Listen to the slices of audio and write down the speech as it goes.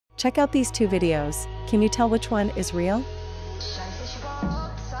Check out these two videos. Can you tell which one is real?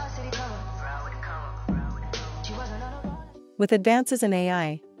 With advances in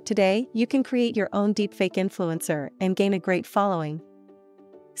AI, today you can create your own deepfake influencer and gain a great following.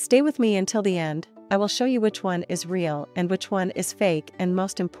 Stay with me until the end. I will show you which one is real and which one is fake, and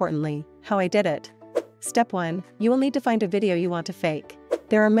most importantly, how I did it. Step 1. You will need to find a video you want to fake.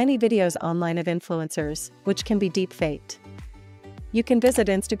 There are many videos online of influencers, which can be deepfaked. You can visit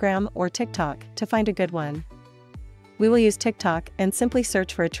Instagram or TikTok to find a good one. We will use TikTok and simply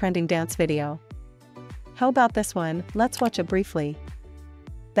search for a trending dance video. How about this one? Let's watch it briefly.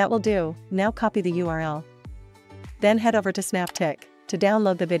 That will do. Now copy the URL. Then head over to Snaptik to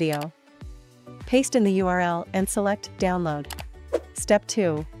download the video. Paste in the URL and select Download. Step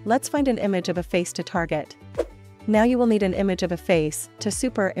 2. Let's find an image of a face to target. Now you will need an image of a face to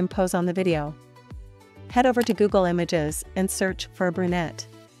superimpose on the video. Head over to Google Images and search for a brunette.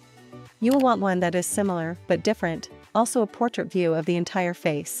 You will want one that is similar but different, also a portrait view of the entire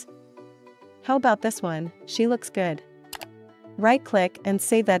face. How about this one? She looks good. Right-click and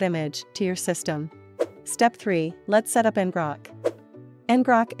save that image to your system. Step 3. Let's set up Ngrok.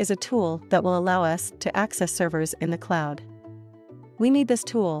 Ngrok is a tool that will allow us to access servers in the cloud. We need this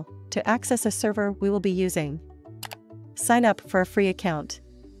tool to access a server we will be using. Sign up for a free account.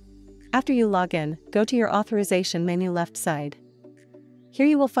 After you log in, go to your authorization menu left side. Here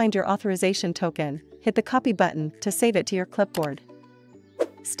you will find your authorization token. Hit the copy button to save it to your clipboard.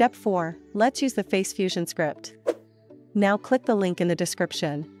 Step 4. Let's use the Face Fusion script. Now click the link in the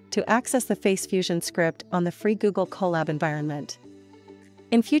description to access the Face Fusion script on the free Google Colab environment.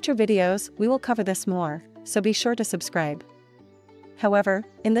 In future videos, we will cover this more, so be sure to subscribe. However,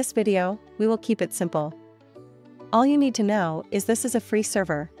 in this video, we will keep it simple. All you need to know is this is a free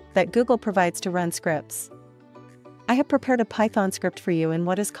server that Google provides to run scripts. I have prepared a Python script for you in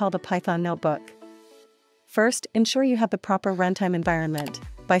what is called a Python notebook. First, ensure you have the proper runtime environment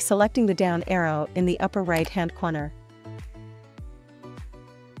by selecting the down arrow in the upper right-hand corner.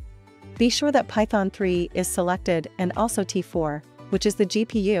 Be sure that Python 3 is selected and also T4, which is the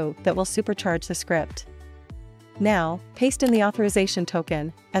GPU that will supercharge the script. Now, paste in the authorization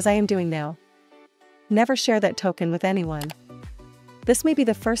token, as I am doing now. Never share that token with anyone. This may be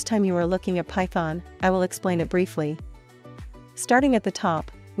the first time you are looking at Python. I will explain it briefly. Starting at the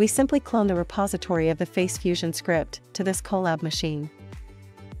top, we simply clone the repository of the Face Fusion script to this Colab machine.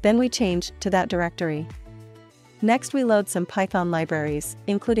 Then we change to that directory. Next we load some Python libraries,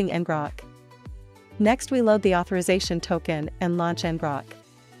 including Ngrok. Next we load the authorization token and launch Ngrok.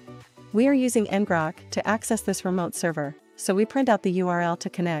 We are using Ngrok to access this remote server, so we print out the URL to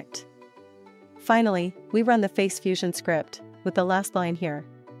connect. Finally, we run the Face Fusion script, with the last line here.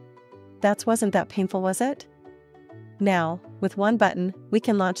 Wasn't that painful, was it? Now, with one button, we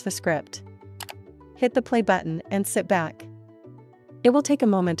can launch the script. Hit the play button and sit back. It will take a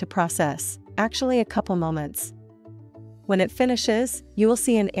moment to process, actually a couple moments. When it finishes, you will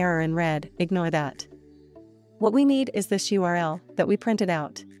see an error in red. Ignore that. What we need is this URL that we printed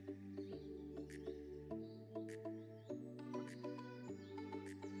out.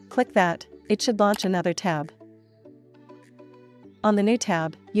 Click that. It should launch another tab. On the new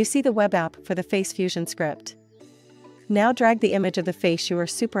tab, you see the web app for the Face Fusion script. Now drag the image of the face you are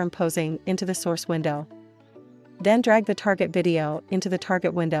superimposing into the source window. Then drag the target video into the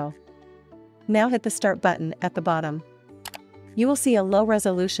target window. Now hit the start button at the bottom. You will see a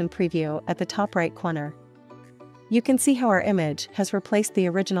low-resolution preview at the top right corner. You can see how our image has replaced the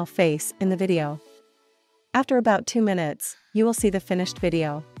original face in the video. After about 2 minutes, you will see the finished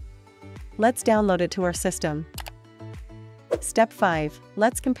video. Let's download it to our system. Step 5.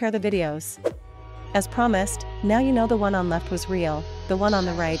 Let's compare the videos. As promised, now you know the one on left was real, the one on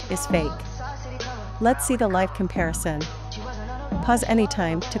the right is fake. Let's see the live comparison. Pause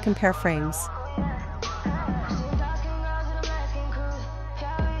anytime to compare frames.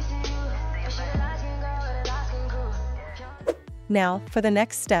 Now, for the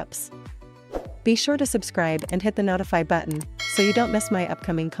next steps. Be sure to subscribe and hit the notify button, so you don't miss my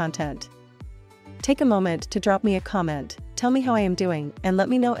upcoming content. Take a moment to drop me a comment, tell me how I am doing, and let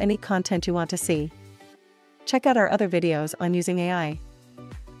me know any content you want to see. Check out our other videos on using AI.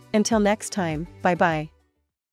 Until next time, bye-bye.